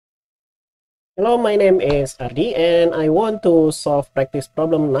Hello, my name is Ardi and I want to solve practice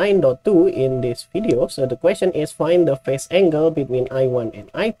problem 9.2 in this video. So the question is find the phase angle between I1 and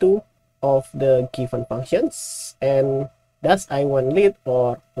I2 of the given functions, and does I1 lead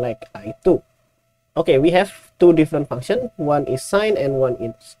or lag I2? Okay, we have two different functions. One is sine and one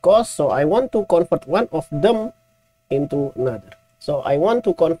is cos. So I want to convert one of them into another. So I want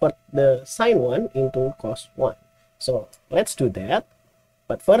to convert the sine one into cos one. So let's do that.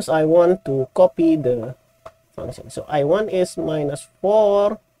 But first I want to copy the function. So I1 is minus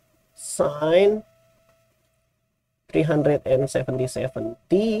 4 sine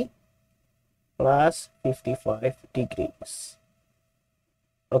 377t plus 55 degrees.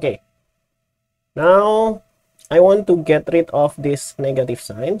 Okay. Now I want to get rid of this negative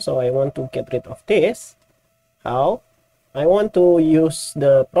sign. So I want to get rid of this. How? I want to use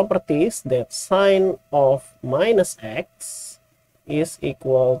the properties that sine of minus x is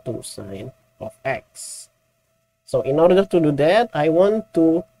equal to sine of x. So in order to do that, I want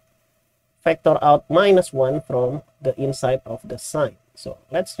to factor out minus 1 from the inside of the sine. So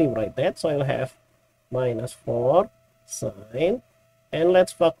let's rewrite that. So I'll have minus 4 sine, and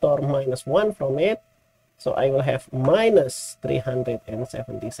let's factor minus 1 from it. So I will have minus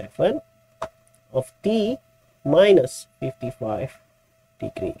 377 of t minus 55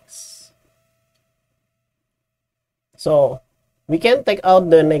 degrees. So we can take out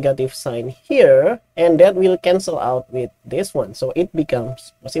the negative sign here, and that will cancel out with this one. So it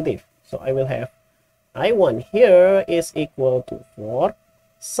becomes positive. So I will have I1 here is equal to 4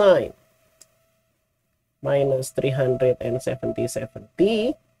 sine minus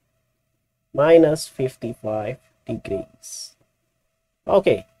 377t minus 55 degrees.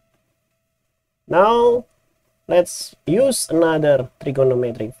 Okay. Now let's use another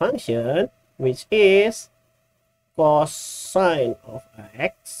trigonometric function, which is cosine of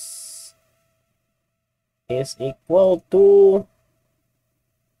x is equal to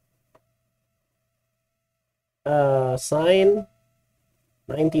sine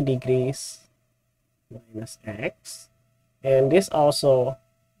 90 degrees minus x, and this also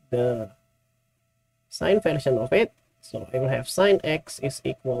the sine version of it. So I will have sine x is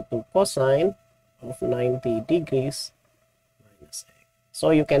equal to cosine of 90 degrees minus x.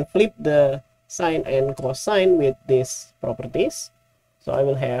 So you can flip the sine and cosine with these properties. So I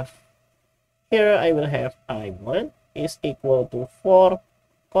will have here, I will have I1 is equal to 4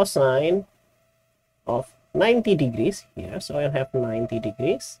 cosine of 90 degrees here. So I'll have 90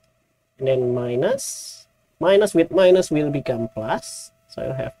 degrees, and then minus with minus will become plus. So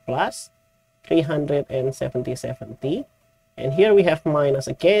I'll have plus 377t, and here we have minus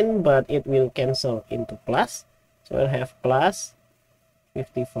again, but it will cancel into plus. So I'll have plus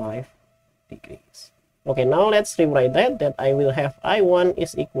 55 degrees. Okay, now let's rewrite that I will have I1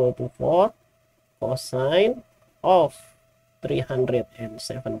 is equal to 4 cosine of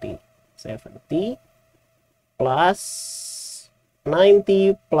 377t plus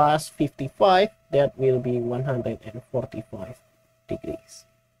 90 plus 55, that will be 145 degrees.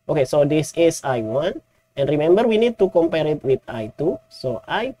 Okay, so this is I1, and remember we need to compare it with I2. So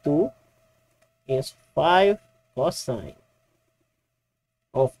I2 is 5 cosine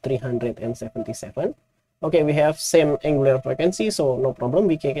of 377. Okay, we have same angular frequency, so no problem,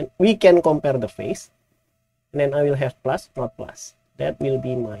 we can compare the phase. And then I will have plus, not plus, that will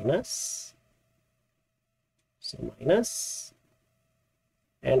be minus. So minus,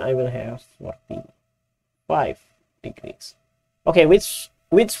 and I will have 45 degrees. Okay, which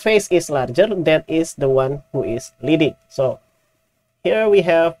phase is larger? That is the one who is leading. So here we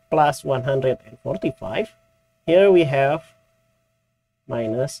have plus 145, here we have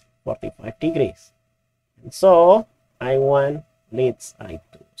minus 45 degrees. And so I1 leads I2.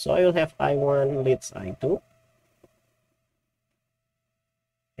 So I will have I1 leads I2.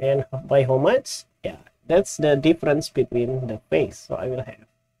 And by how much? Yeah, that's the difference between the phase. So I will have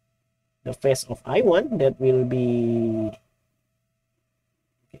the phase of I1, that will be,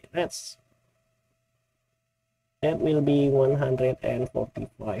 okay, that will be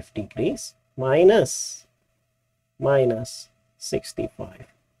 145 degrees minus 65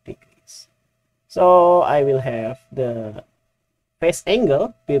 degrees. So I will have the phase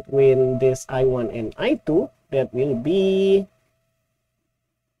angle between this I1 and I2, that will be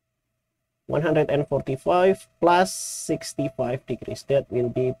 145 plus 65 degrees, that will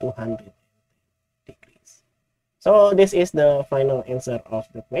be 200 degrees. So this is the final answer of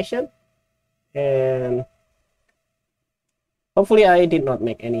the question, and hopefully I did not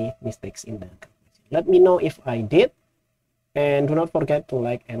make any mistakes in the calculation. Let me know if I did, and do not forget to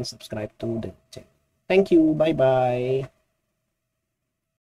like and subscribe to the channel. Thank you. Bye bye.